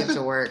guess you have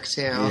to work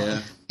too.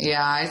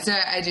 Yeah.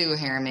 I do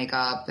hair and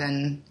makeup,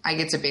 and I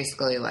get to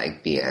basically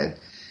like be a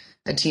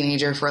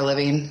teenager for a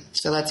living,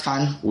 so that's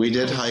fun. We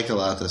did hike a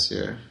lot this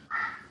year.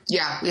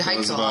 Yeah, we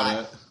hiked a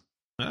lot.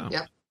 Oh,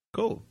 yep.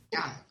 Cool.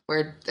 Yeah,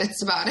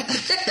 that's about it.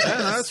 Yeah,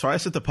 no, that's right.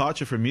 It's a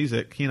departure from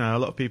music. A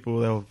lot of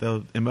people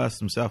they'll immerse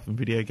themselves in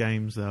video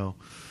games. They'll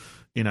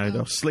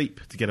sleep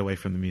to get away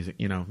from the music.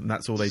 And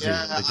that's all they do. They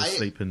just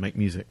sleep and make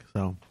music.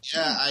 So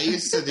yeah, I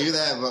used to do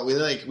that, but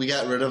we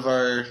got rid of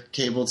our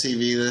cable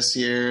TV this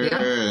year,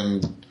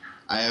 and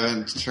I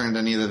haven't turned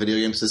any of the video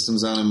game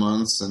systems on in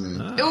months.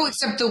 And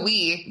except the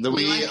Wii. The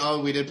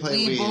Wii. We did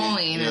play Wii.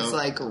 Bowling is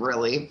like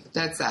really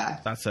that's an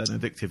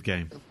addictive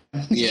game.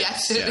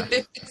 Yes, it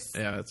is.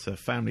 Yeah, it's a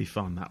family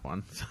fun, that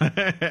one.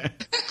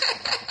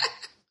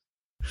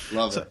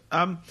 Love it.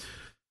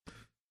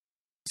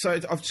 So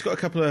I've just got a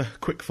couple of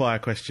quick fire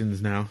questions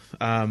now.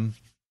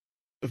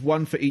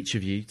 One for each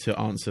of you to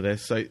answer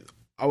this. So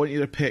I want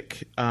you to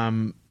pick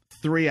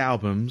 3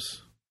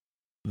 albums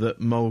that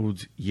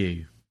mold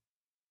you.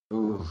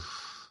 Ooh.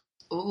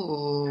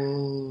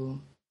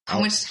 Ooh. How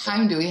much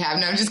time do we have?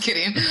 No, I'm just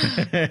kidding.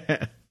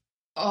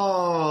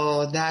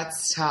 Oh,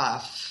 that's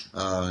tough.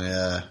 Oh,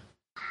 yeah.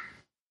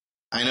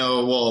 I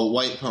know, well,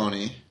 White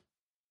Pony,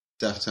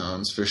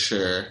 Deftones, for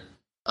sure.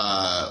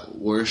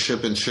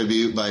 Worship and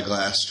Tribute by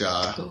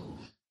Glassjaw. Ooh.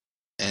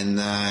 And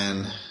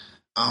then,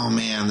 oh,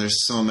 man,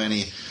 there's so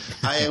many.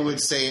 I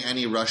would say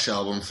any Rush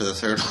album for the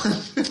third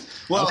one.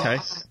 Well, okay.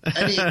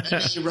 any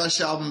Rush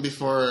album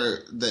before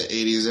the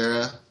 80s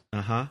era.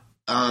 Uh-huh.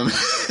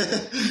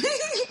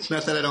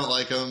 Not that I don't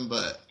like them,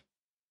 but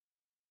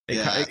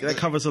It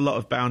covers a lot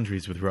of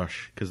boundaries with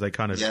Rush because they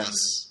kind of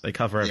they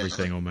cover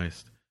everything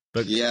almost.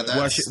 But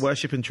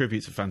Worship and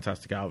Tribute's a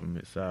fantastic album.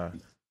 It's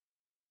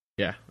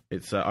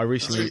I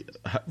recently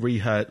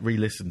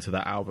re-listened to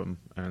that album.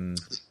 And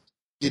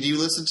did you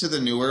listen to the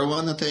newer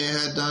one that they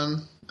had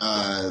done,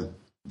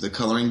 the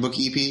Coloring Book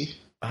EP?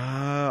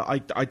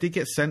 I did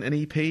get sent an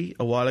EP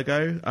a while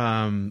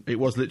ago. It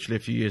was literally a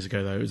few years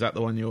ago though. Is that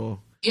the one you're?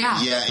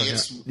 Yeah. Yeah,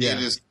 it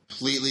is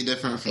completely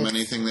different from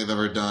anything they've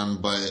ever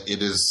done, but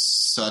it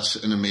is such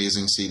an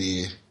amazing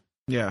CD.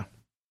 Yeah.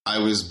 I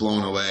was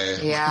blown away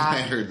when Yeah. I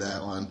heard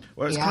that one.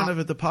 Well, it's kind of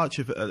a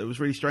departure. It was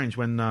really strange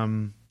when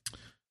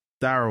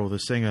Daryl, the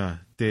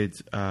singer, did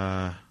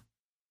what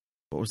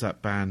was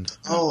that band?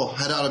 Oh,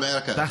 Head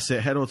Automatica. That's it,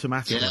 Head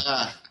Automatica.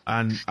 Yeah.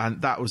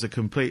 And that was a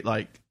complete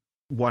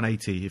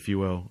 180, if you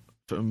will,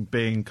 from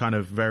being kind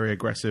of very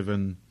aggressive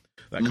and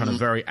that kind of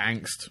very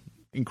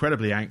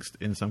incredibly angst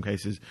in some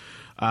cases,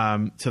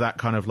 to that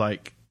kind of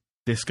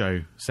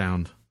disco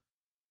sound.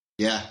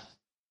 Yeah.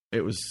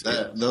 It was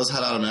those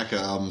Head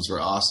Automatica albums were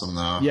awesome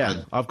though.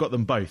 Yeah, I've got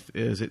them both.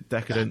 Is it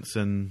Decadence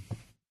and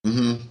I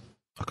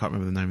can't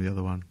remember the name of the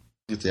other one.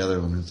 Get the other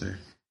one in there.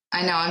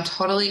 I know. I'm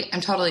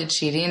totally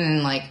cheating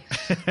and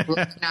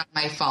looking at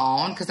my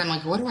phone because I'm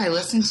like, what do I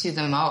listen to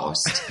the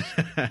most?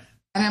 And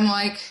I'm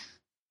like,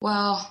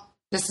 well,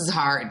 this is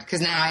hard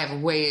because now I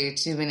have way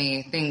too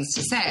many things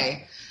to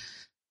say.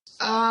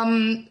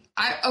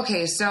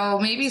 So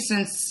maybe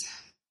since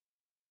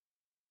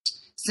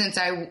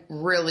I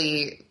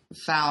really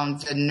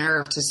found the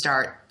nerve to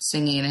start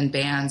singing in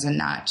bands and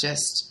not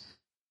just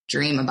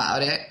dream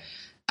about it,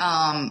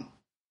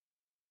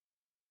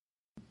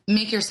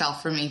 Make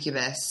Yourself from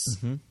Incubus.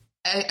 Mm-hmm.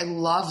 I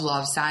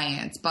love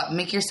Science, but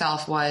Make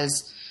Yourself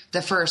was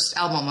the first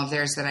album of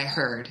theirs that I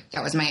heard.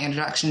 That was my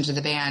introduction to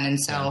the band,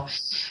 and so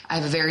I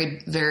have a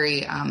very,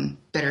 very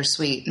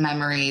bittersweet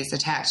memories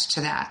attached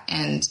to that.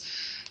 And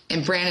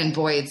Brandon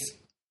Boyd's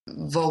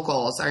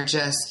vocals are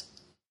just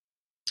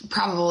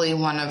probably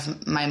one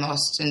of my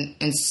most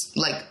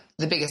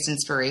the biggest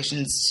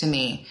inspirations to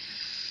me.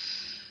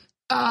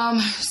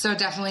 So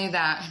definitely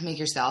that, Make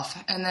Yourself,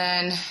 and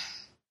then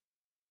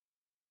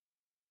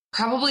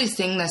probably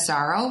Sing the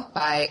Sorrow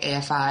by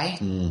AFI.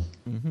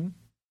 Mm-hmm.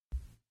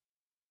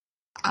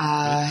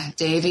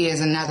 Davey is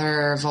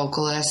another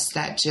vocalist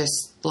that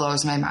just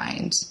blows my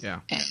mind. Yeah,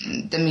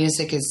 and the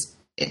music it's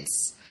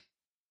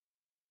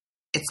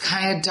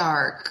kind of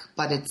dark,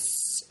 but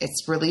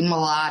it's really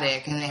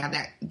melodic, and they have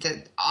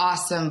the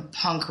awesome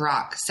punk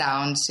rock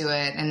sound to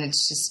it, and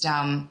it's just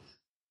I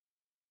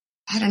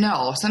don't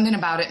know, something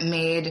about it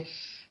made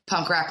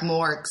punk rock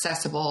more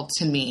accessible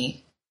to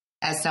me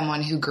as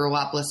someone who grew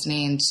up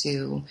listening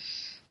to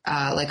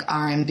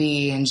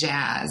R&B and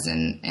jazz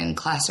and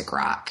classic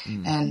rock.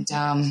 And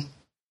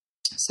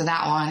so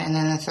that one. And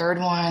then the third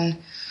one,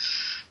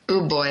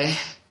 oh boy.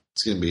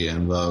 It's going to be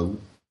En Vogue.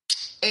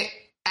 It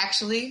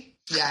actually,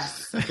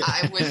 yes.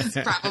 I was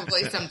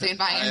probably something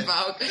by En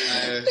Vogue.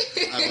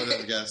 I would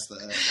have guessed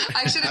that.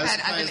 I should have had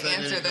Evan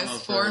answer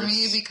this for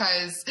me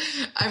because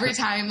every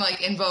time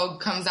En Vogue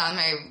comes on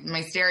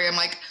my stereo, I'm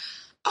like,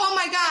 oh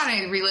my God,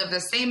 I relive the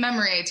same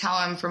memory I tell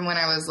him from when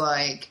I was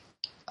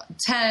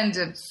 10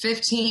 to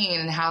 15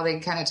 and how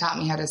they kind of taught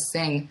me how to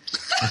sing.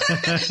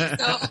 So,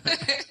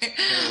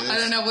 I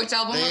don't know which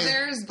album of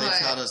theirs, but they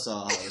taught us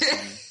all how to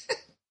sing.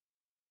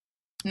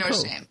 No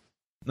cool. shame.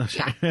 No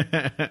shame.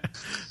 Yeah.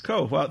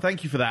 Cool. Well,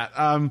 thank you for that.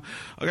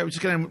 Okay, we're just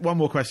getting one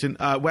more question.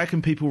 Where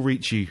can people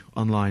reach you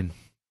online?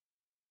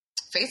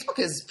 Facebook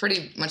is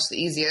pretty much the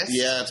easiest.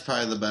 Yeah, it's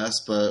probably the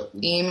best, but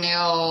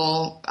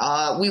email.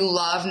 We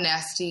love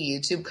nasty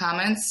YouTube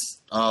comments.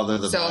 Oh, they're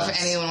the best. So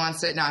if anyone wants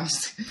to, no, I'm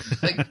just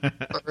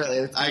but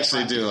really, I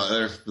actually do.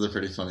 They're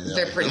pretty funny.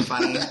 They're pretty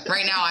funny.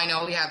 Right now, I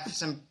know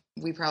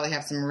we probably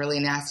have some really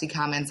nasty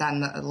comments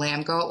on the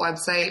Lamb Goat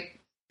website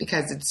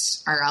because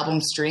it's our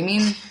album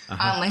streaming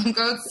on Lamb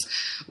Goat's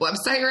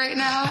website right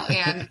now,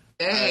 and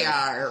they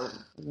are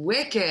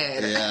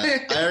wicked. Yeah,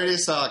 I already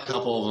saw a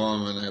couple of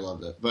them and I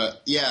loved it.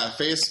 But yeah,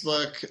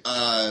 Facebook,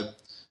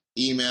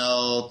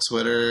 email,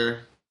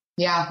 Twitter.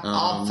 Yeah,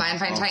 all Fine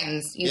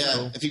Titans.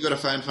 Yeah, if you go to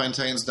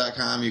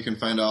finefindtitans.com, you can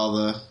find all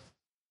the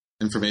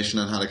information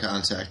on how to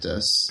contact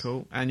us.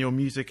 Cool. And your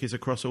music is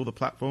across all the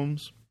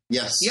platforms?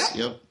 Yes.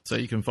 Yep. So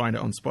you can find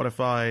it on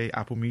Spotify,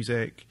 Apple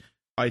Music,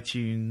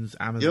 iTunes,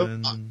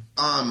 Amazon.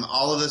 Yep.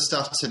 All of this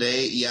stuff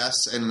today, yes,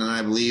 and then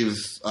I believe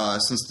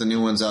since the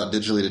new one's out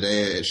digitally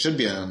today, it should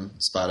be on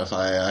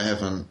Spotify. I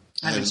haven't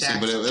I haven't seen,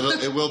 but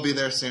it will be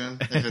there soon.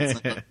 If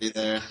it's not be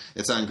there,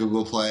 it's on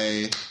Google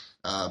Play,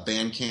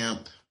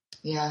 Bandcamp.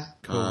 Yeah.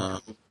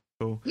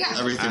 Cool. Yeah.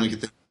 Everything we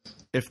could think.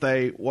 If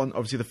they want,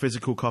 obviously the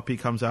physical copy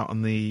comes out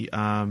on the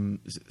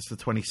it's the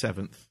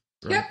 27th.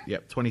 Right?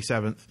 Yep,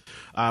 27th.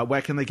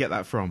 Where can they get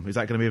that from? Is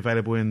that going to be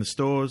available in the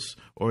stores,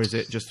 or is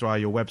it just via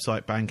your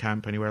website,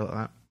 Bandcamp, anywhere like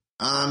that?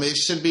 It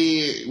should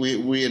be.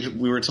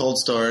 We were told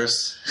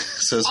stores.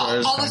 So as far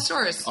as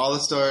all the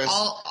stores,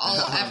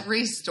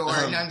 every store.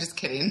 No, I'm just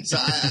kidding. So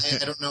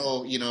I don't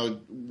know,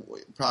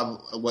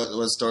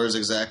 what stores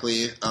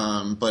exactly.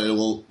 But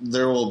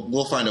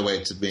we'll find a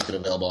way to make it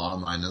available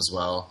online as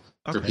well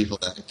for people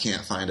that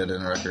can't find it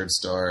in a record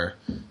store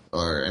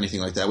or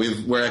anything like that.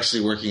 We're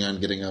actually working on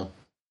getting a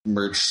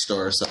merch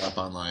store set up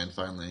online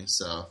finally.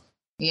 So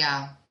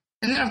yeah,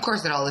 and then of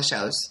course at all the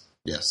shows.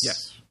 Yes.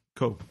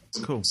 Cool.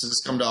 So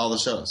just come to all the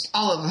shows.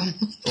 All of them.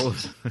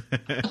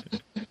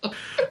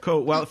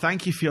 Cool. Well,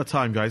 thank you for your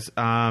time, guys.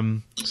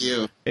 Thank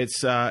you.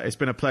 It's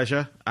been a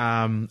pleasure.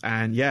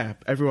 And yeah,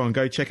 everyone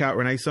go check out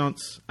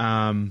Renaissance.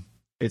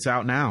 It's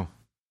out now.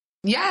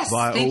 Yes.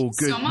 By thank all you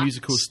good so much.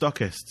 musical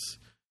stockists.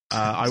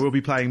 I will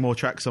be playing more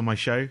tracks on my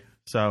show,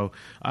 so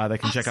they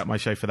can check out my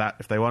show for that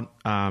if they want.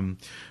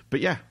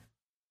 But yeah,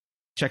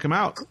 check them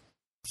out.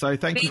 So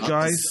thank you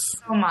guys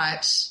so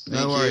much.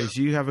 No worries.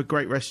 You have a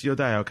great rest of your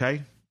day,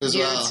 okay?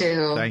 You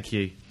too. Thank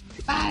you.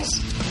 Bye.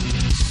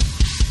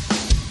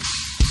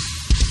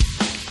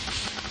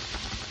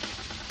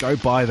 Go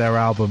buy their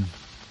album.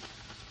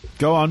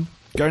 Go on.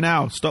 Go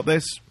now. Stop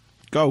this.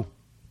 Go.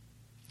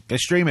 Go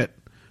stream it.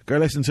 Go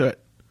listen to it.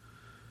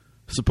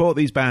 Support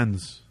these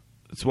bands.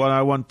 That's what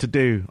I want to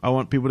do. I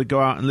want people to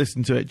go out and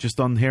listen to it just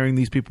on hearing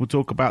these people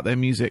talk about their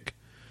music.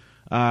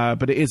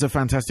 But it is a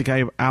fantastic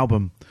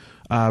album.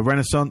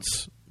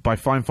 Renaissance by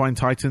Fine Fine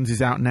Titans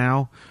is out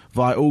now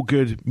via all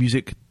good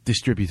music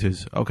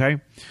distributors.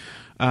 Okay.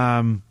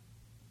 Go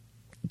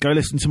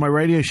listen to my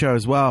radio show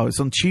as well. It's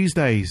on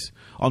Tuesdays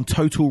on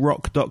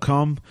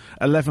totalrock.com,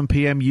 11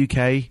 p.m.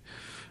 UK,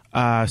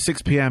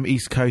 6 p.m.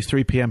 East Coast,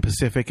 3 p.m.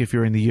 Pacific if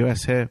you're in the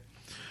US here.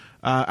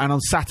 And on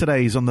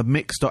Saturdays on the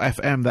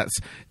mix.fm, that's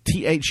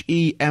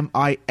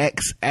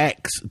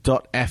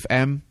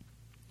THEMIXX.FM.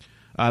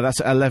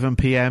 That's at 11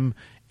 p.m.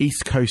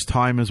 East Coast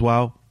time as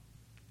well.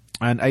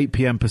 And 8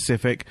 p.m.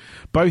 Pacific.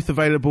 Both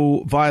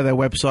available via their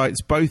websites.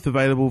 Both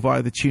available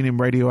via the TuneIn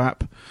Radio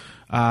app.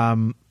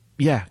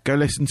 Yeah, go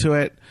listen to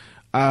it.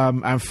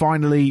 And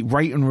finally,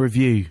 rate and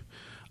review.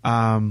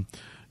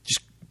 Just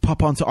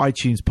pop onto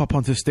iTunes, pop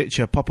onto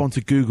Stitcher, pop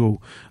onto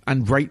Google,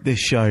 and rate this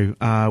show.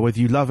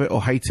 Whether you love it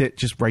or hate it,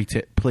 just rate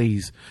it,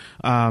 please.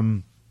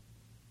 That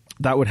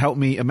would help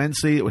me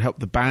immensely. It would help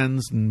the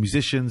bands and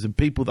musicians and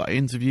people that I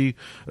interview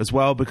as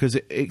well, because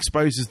it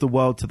exposes the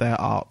world to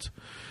their art.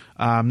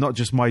 Not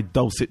just my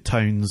dulcet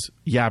tones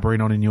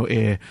yabbering on in your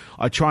ear.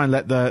 I try and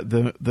let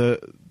the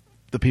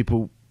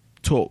people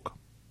talk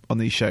on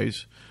these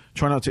shows.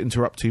 Try not to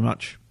interrupt too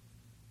much,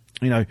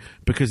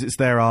 because it's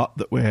their art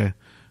that we're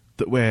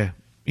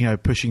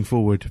pushing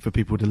forward for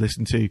people to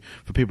listen to,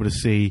 for people to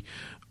see,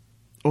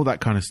 all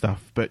that kind of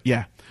stuff. But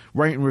yeah,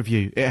 rate and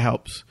review, it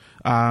helps.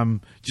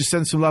 Just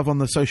send some love on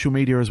the social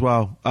media as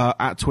well.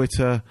 At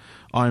Twitter,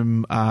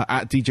 I'm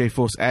at DJ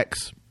Force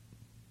X.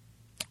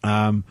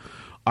 I'm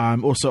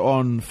also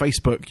on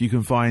Facebook. You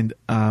can find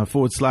 /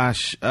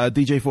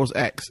 DJ Force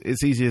X.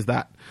 It's easy as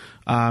that.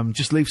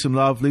 Just leave some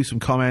love, leave some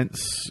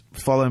comments,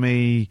 follow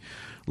me,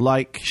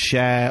 like,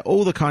 share,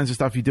 all the kinds of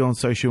stuff you do on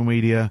social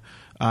media.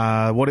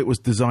 What it was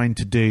designed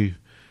to do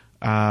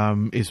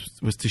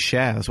was to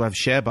share. That's why I have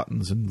share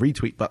buttons and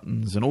retweet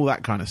buttons and all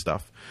that kind of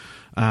stuff.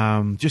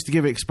 Just to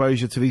give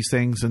exposure to these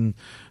things. And,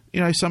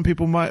 some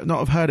people might not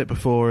have heard it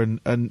before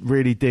and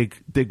really dig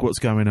what's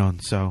going on.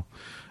 So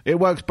it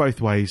works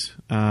both ways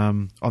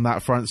on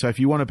that front. So if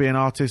you want to be an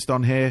artist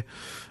on here,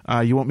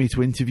 you want me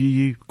to interview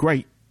you,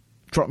 great.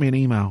 Drop me an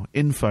email,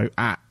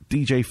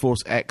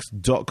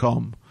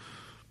 info@djforcex.com.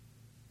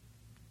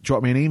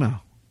 Drop me an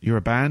email. You're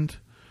a band,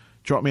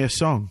 drop me a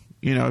song.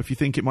 If you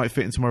think it might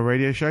fit into my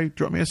radio show,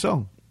 drop me a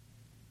song.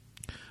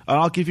 And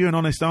I'll give you an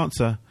honest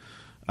answer.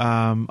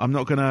 I'm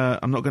not gonna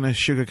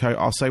sugarcoat.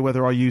 I'll say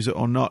whether I use it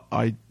or not.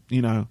 I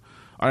don't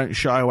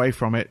shy away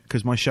from it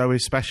because my show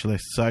is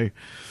specialist. So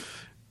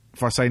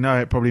if I say no,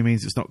 it probably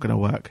means it's not going to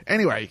work.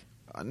 Anyway,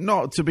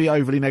 not to be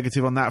overly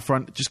negative on that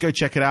front. Just go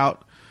check it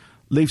out.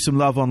 Leave some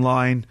love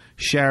online.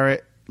 Share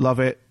it. Love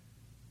it.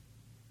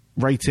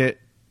 Rate it.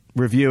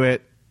 Review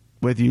it.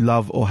 Whether you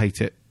love or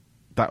hate it.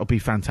 That would be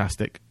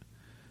fantastic.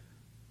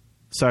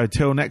 So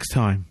till next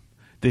time,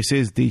 this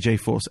is DJ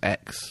Force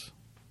X.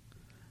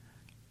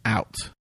 Out.